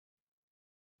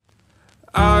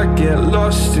I get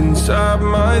lost inside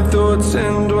my thoughts,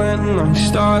 and when I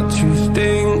start to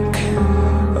think,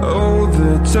 oh,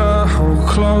 the door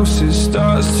closest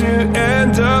starts to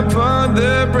end up on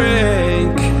the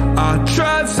brink. I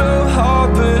tried so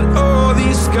hard, but all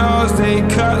these scars, they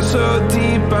cut so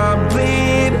deep I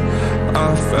bleed.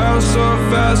 I fell so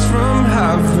fast from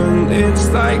heaven, it's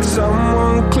like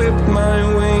someone clipped my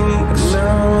wings.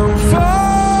 Now I'm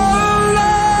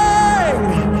falling,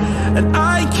 and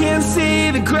I can't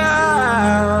see the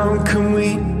ground. Can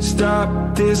we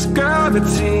stop this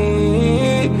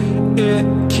gravity? It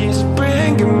keeps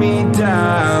bringing me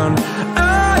down.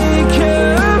 I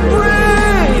can't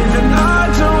breathe, and I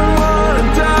don't wanna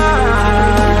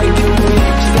die. Can we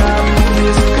stop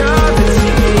this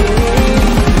gravity?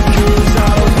 'Cause I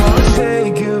don't wanna say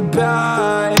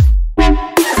goodbye.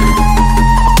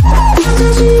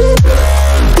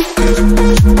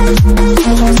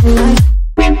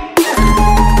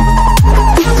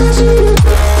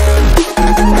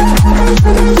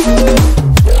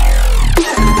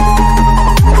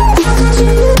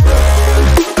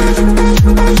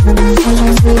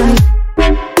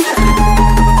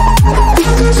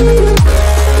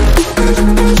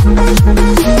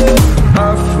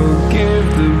 I forgive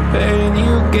the pain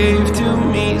you gave to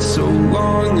me so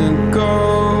long ago.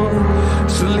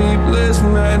 Sleepless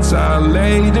nights I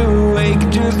laid awake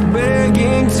just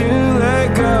begging to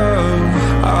let go.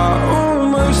 I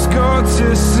almost got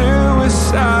to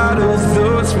suicidal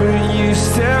thoughts, but you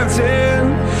stepped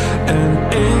in. An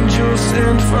angel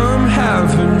sent from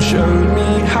heaven showed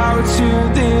me how to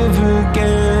live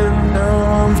again. Now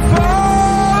I'm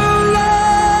falling,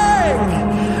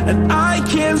 and I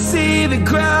can't see the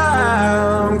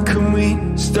ground. Can we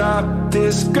stop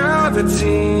this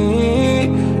gravity?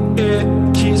 It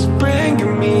keeps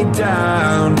bringing me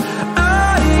down.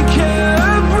 I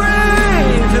can't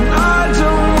breathe, and I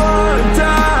don't wanna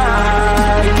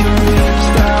die. Can we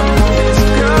stop this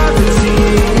gravity?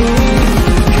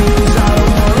 'Cause I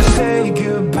don't wanna say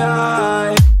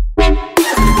goodbye.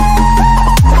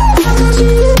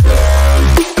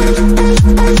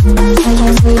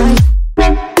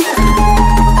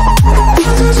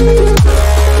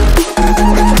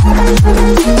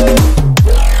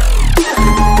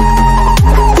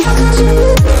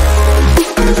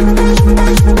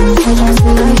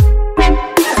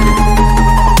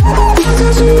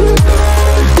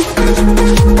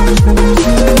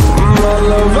 My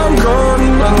love, I'm gone,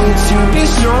 I need to be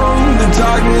strong. The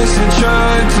darkness had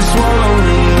tried to swallow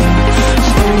me.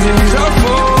 Some days I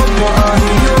fall, but I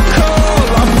hear your call.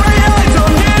 I pray I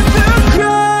don't hit the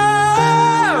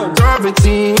ground.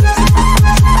 Gravity.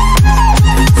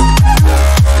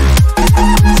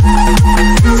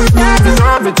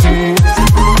 Gravity.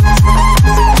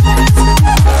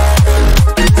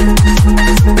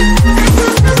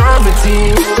 Gravity.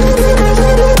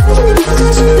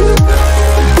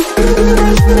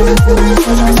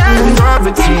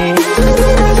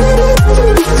 Gravity.